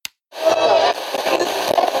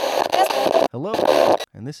Hello,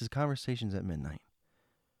 and this is Conversations at Midnight.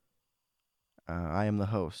 I am the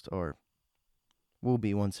host, or will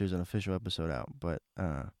be once there's an official episode out, but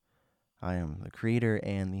I am the creator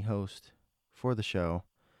and the host for the show,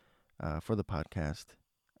 for the podcast.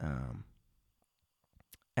 Um,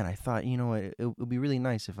 and I thought, it would be really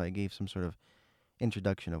nice if I gave some sort of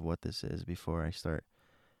introduction of what this is before I start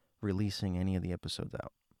releasing any of the episodes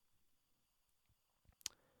out.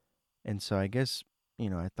 And so I guess,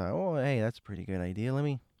 I thought, oh, hey, that's a pretty good idea. Let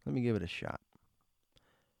me give it a shot.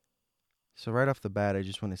 So right off the bat, I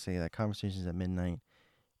just want to say that Conversations at Midnight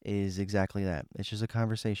is exactly that. It's just a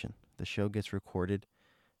conversation. The show gets recorded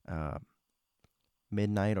uh,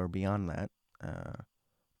 midnight or beyond that,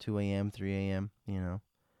 2 a.m., 3 a.m.,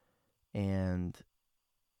 and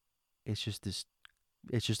it's just this.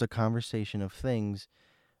 It's just a conversation of things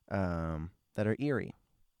that are eerie,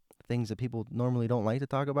 things that people normally don't like to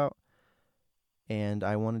talk about, and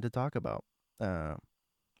I wanted to talk about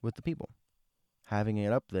with the people, having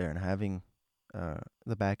it up there and having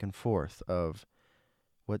the back and forth of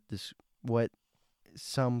what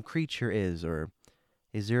some creature is, or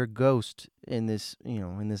is there a ghost in this,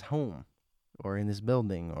 in this home or in this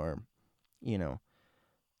building, or you know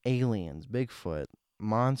aliens, Bigfoot,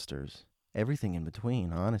 monsters, everything in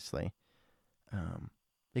between, honestly.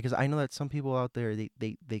 Because I know that some people out there,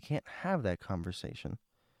 they can't have that conversation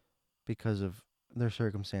because of their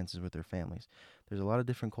circumstances with their families. There's a lot of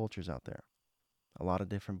different cultures out there, a lot of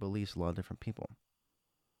different beliefs, a lot of different people.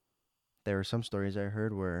 There are some stories I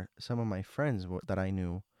heard where some of my friends that I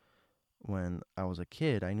knew when I was a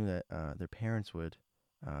kid, I knew that their parents would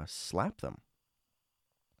slap them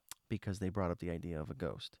because they brought up the idea of a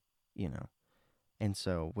ghost, you know. And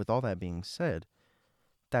so, with all that being said,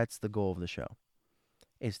 that's the goal of the show,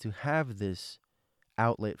 is to have this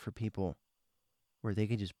outlet for people where they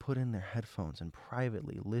could just put in their headphones and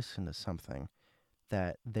privately listen to something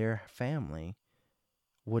that their family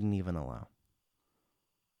wouldn't even allow.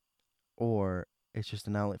 Or it's just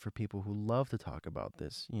an outlet for people who love to talk about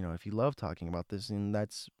this. If you love talking about this, and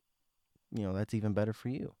that's even better for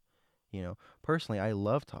you. Personally, I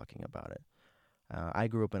love talking about it. I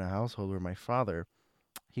grew up in a household where my father,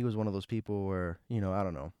 he was one of those people where, I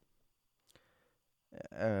don't know,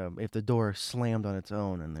 if the door slammed on its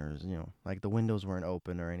own and there's, like the windows weren't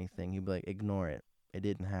open or anything, he'd be like, ignore it. It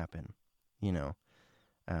didn't happen. You know,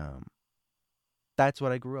 um, that's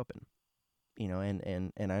what I grew up in.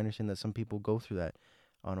 And I understand that some people go through that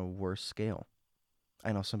on a worse scale.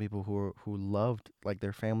 I know some people who loved, like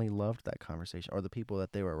their family loved that conversation, or the people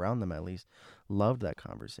that they were around them at least loved that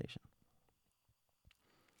conversation.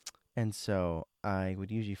 And so I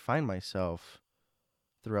would usually find myself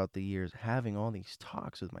throughout the years having all these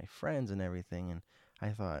talks with my friends and everything. And I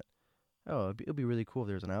thought, oh, it'd be really cool if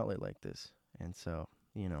there was an outlet like this. And so,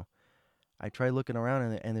 I tried looking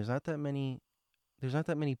around, and there's not that many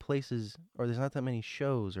places, or there's not that many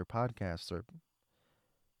shows or podcasts or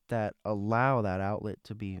that allow that outlet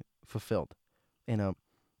to be fulfilled in a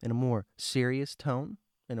more serious tone,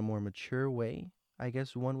 in a more mature way, I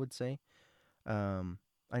guess one would say. Um,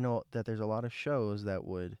 I know that there's a lot of shows that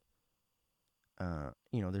would,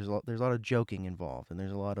 there's a lot of joking involved, and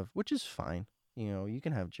there's a lot of, which is fine. You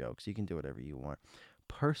can have jokes, you can do whatever you want.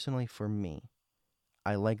 Personally, for me,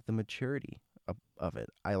 I like the maturity of it.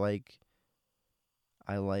 I like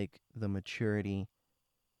the maturity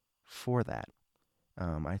for that.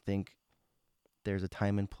 I think there's a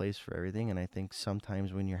time and place for everything, and I think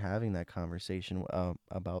sometimes when you're having that conversation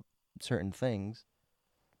about certain things,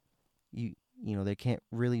 there can't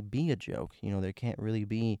really be a joke. There can't really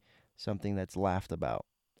be something that's laughed about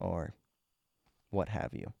or what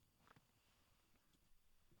have you.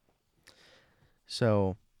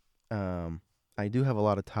 So, I do have a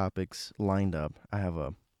lot of topics lined up. I have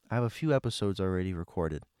a few episodes already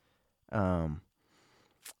recorded, um,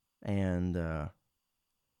 and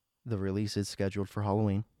the release is scheduled for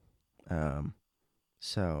Halloween. Um,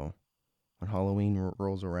 so when Halloween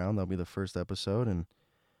rolls around, that'll be the first episode, and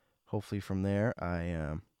hopefully from there,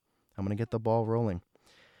 I'm gonna get the ball rolling,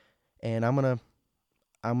 and I'm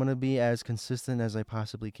gonna be as consistent as I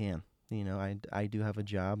possibly can. I do have a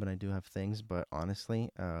job and I do have things, but honestly,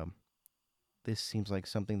 this seems like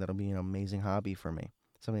something that'll be an amazing hobby for me,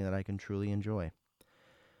 something that I can truly enjoy.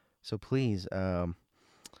 So please,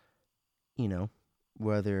 you know,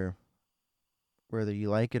 whether whether you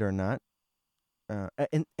like it or not,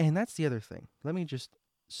 and that's the other thing. Let me just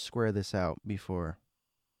square this out before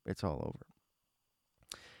it's all over.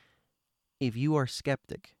 If you are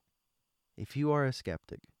skeptic, if you are a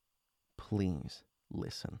skeptic, please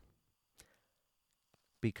listen,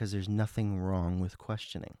 because there's nothing wrong with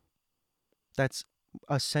questioning. That's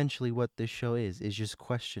essentially what this show is just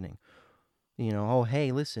questioning. Oh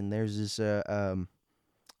hey, listen, there's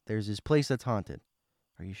this place that's haunted.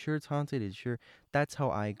 Are you sure it's haunted? Is sure? That's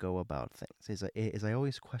how I go about things. Is I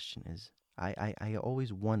always question. I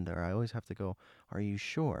always wonder. I always have to go. Are you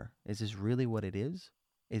sure? Is this really what it is?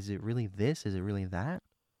 Is it really this? Is it really that?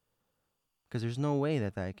 Because there's no way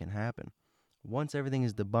that that can happen. Once everything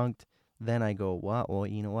is debunked, then I go, wow, well,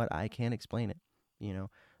 you know what? I can't explain it. You know,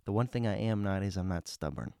 the one thing I am not is I'm not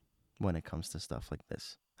stubborn when it comes to stuff like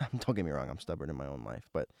this. Don't get me wrong, I'm stubborn in my own life,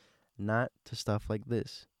 but not to stuff like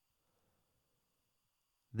this.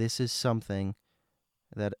 This is something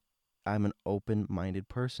that I'm an open-minded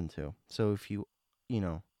person to. So you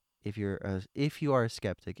know, if you are a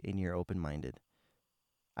skeptic and you're open-minded,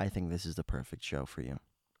 I think this is the perfect show for you.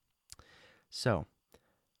 So,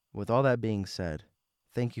 with all that being said,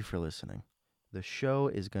 thank you for listening. The show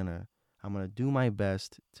is I'm going to do my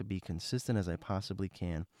best to be consistent as I possibly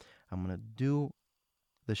can. I'm going to do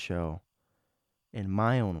the show in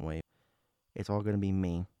my own way. It's all going to be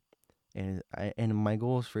me. And my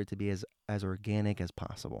goal is for it to be as organic as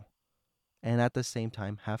possible. And at the same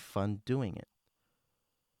time, have fun doing it.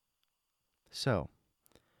 So,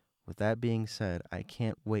 with that being said, I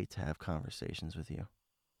can't wait to have conversations with you.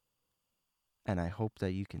 And I hope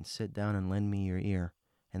that you can sit down and lend me your ear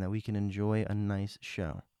and that we can enjoy a nice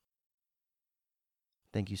show.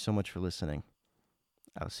 Thank you so much for listening.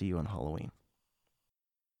 I'll see you on Halloween.